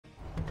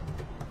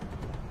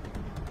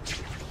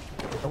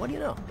But what do you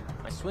know?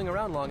 I swing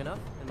around long enough,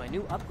 and my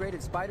new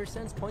upgraded spider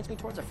sense points me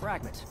towards a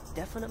fragment.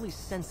 Definitely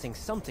sensing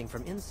something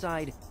from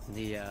inside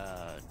the,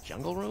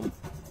 jungle room?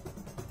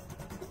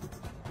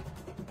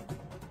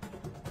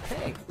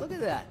 Hey, look at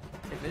that!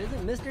 If it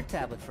isn't Mr.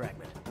 Tablet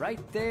Fragment, right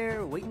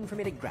there waiting for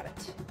me to grab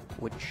it.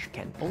 Which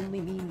can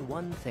only mean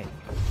one thing.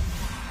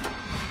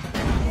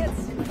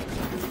 It's...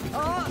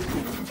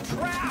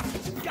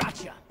 trapped!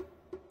 Gotcha!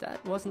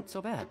 That wasn't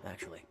so bad,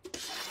 actually.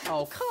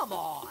 Oh, come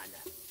on!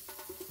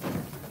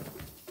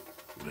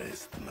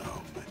 Rest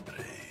now, my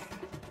brain.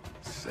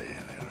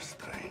 Savor your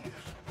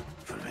strength.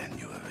 For when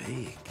you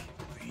awake,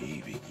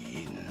 we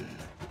begin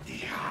the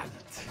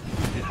hunt.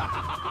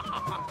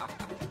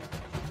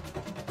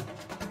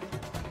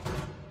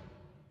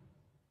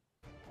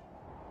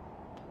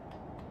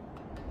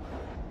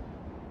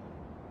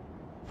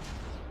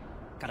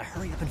 Gotta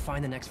hurry up and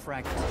find the next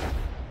fragment.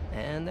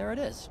 And there it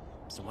is.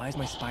 So why is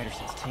my spider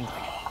sense tingling?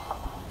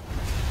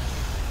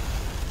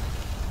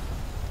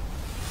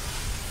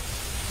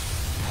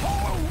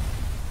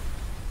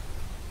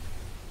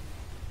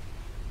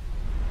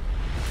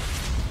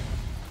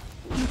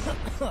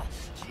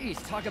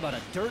 Jeez, talk about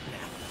a dirt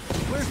nap.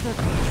 Where's the...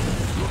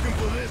 Looking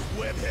for this,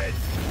 webhead?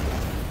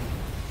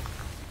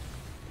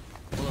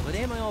 Well, if it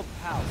ain't my old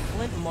pal,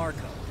 Flint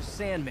Marko,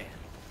 Sandman.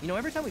 You know,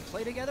 every time we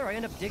play together, I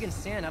end up digging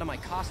sand out of my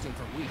costume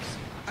for weeks.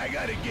 I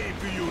got a game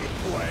for you to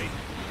play.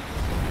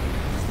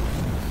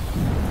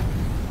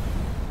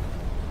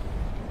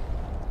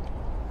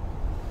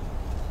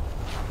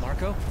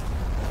 Marko?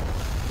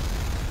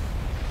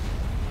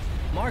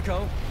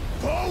 Marko?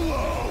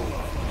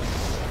 Polo!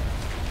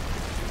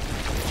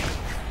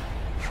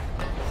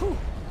 Whew.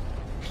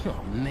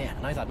 Oh man,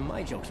 I thought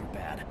my jokes were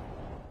bad.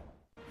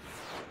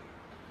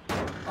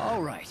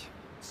 All right.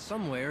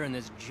 Somewhere in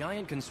this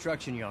giant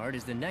construction yard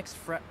is the next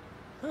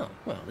Oh,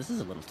 well, this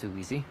is a little too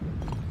easy.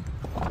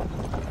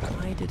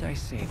 Why did I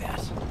say that?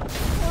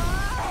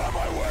 Out of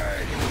my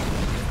way!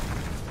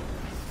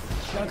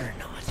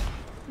 Juggernaut.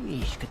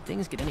 Yeesh, could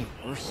things get any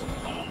worse?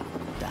 I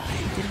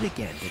did it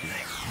again, didn't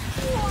I?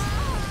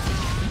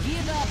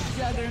 Give up,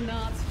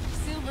 Juggernaut.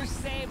 Silver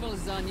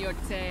Sable's on your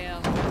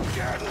tail.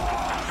 Get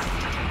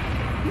lost!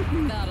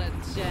 Not a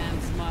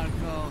chance,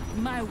 Marko.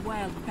 My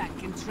wild pack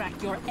can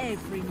track your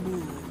every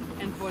move.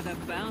 And for the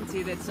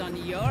bounty that's on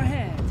your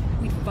head,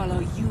 we'd follow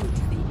you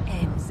to the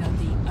ends of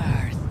the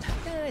earth.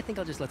 I think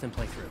I'll just let them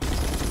play through.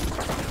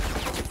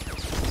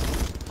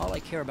 All I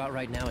care about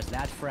right now is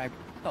that frag...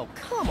 Oh,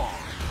 come on!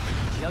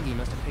 Juggy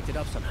must have picked it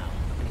up somehow,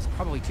 and he's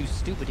probably too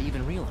stupid to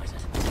even realize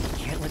it.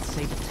 Can't let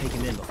Sable take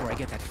him in before I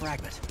get that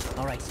fragment.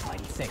 All right,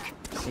 Spidey, think.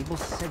 Sable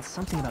said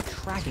something about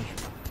tracking him.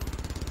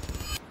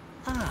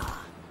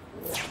 Ah.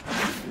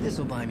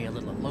 This'll buy me a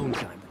little alone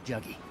time with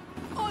Juggy.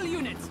 All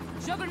units!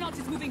 Juggernaut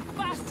is moving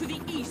fast to the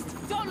east!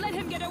 Don't let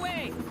him get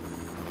away!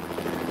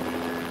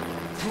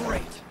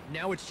 Great!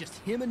 Now it's just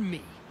him and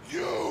me.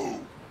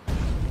 You!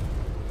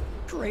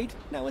 Great!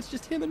 Now it's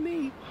just him and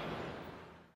me.